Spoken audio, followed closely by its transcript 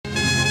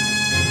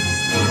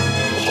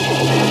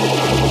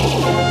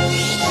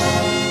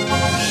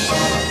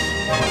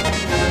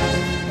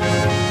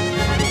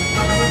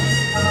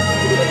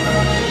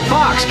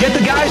Get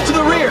the guys to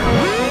the rear!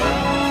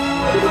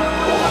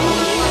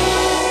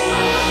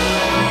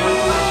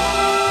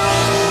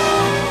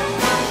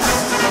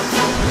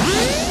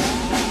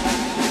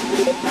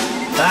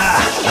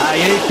 I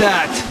ate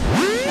that.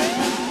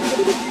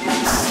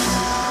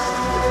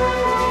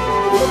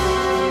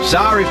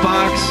 Sorry,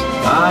 Fox.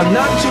 I'm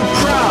not too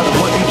proud of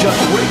what you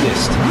just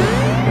witnessed.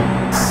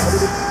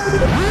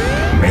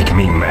 Make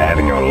me mad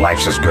and your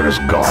life's as good as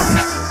gone.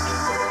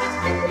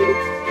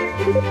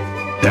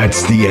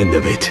 That's the end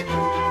of it.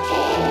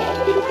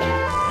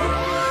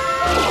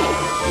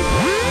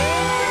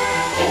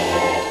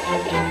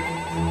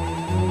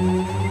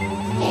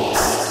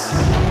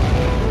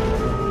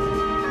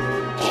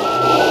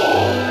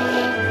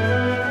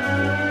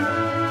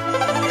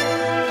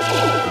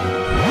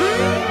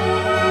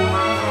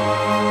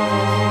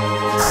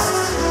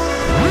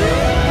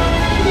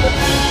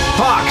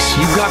 Fox,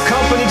 you've got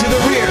company to the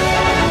rear.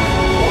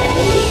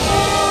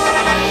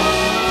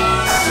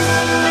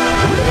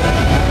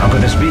 How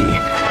could this be?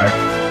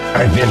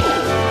 I've been...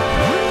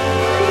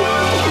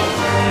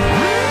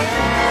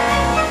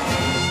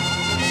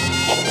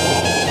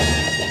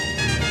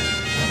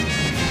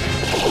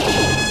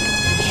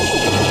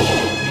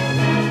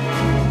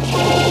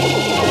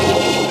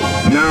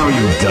 Now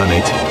you've done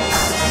it.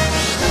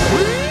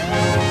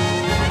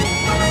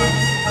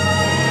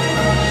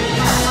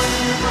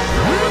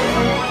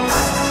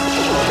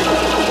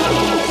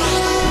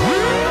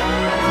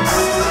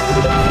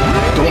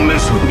 Don't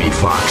mess with me,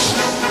 Fox.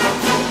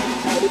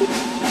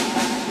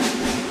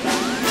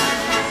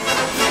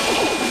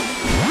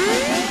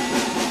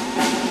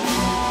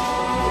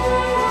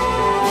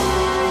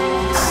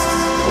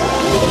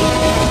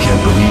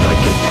 Can't believe I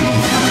get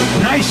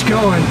beat. Nice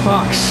going,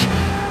 Fox.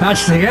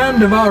 That's the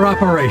end of our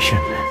operation.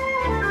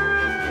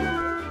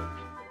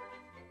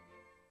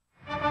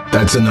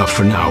 That's enough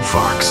for now,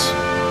 Fox.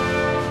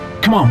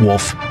 Come on,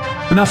 Wolf.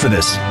 Enough of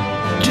this.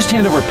 Just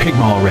hand over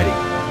Pigma already.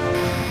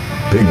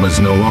 Pigma's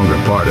no longer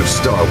part of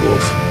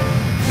Starwolf.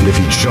 And if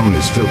he'd shown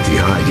his filthy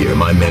hide here,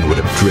 my men would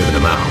have driven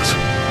him out.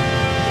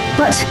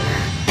 But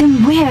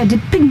then where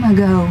did Pigma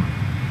go?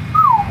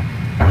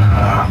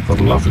 Ah, the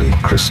lovely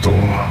crystal.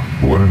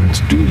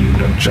 Words do you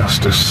no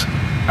justice.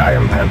 I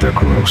am Panther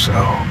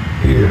Crusoe.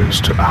 Here's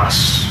to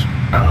us.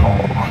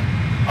 Ow.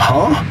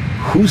 Huh?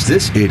 Who's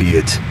this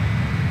idiot?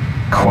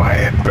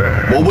 Quiet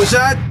bird. What was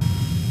that?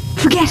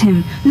 Forget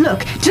him.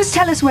 Look, just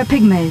tell us where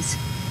Pigma is.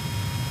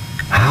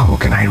 How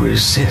can I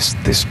resist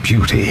this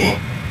beauty?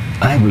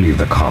 I believe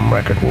the comm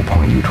record will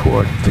point you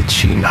toward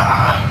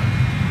Vicina.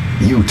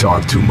 You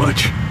talk too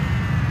much.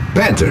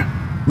 Panther,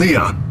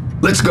 Leon,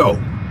 let's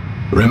go.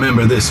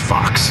 Remember this,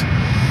 Fox.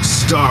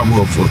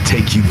 Starwolf will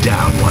take you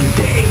down one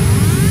day.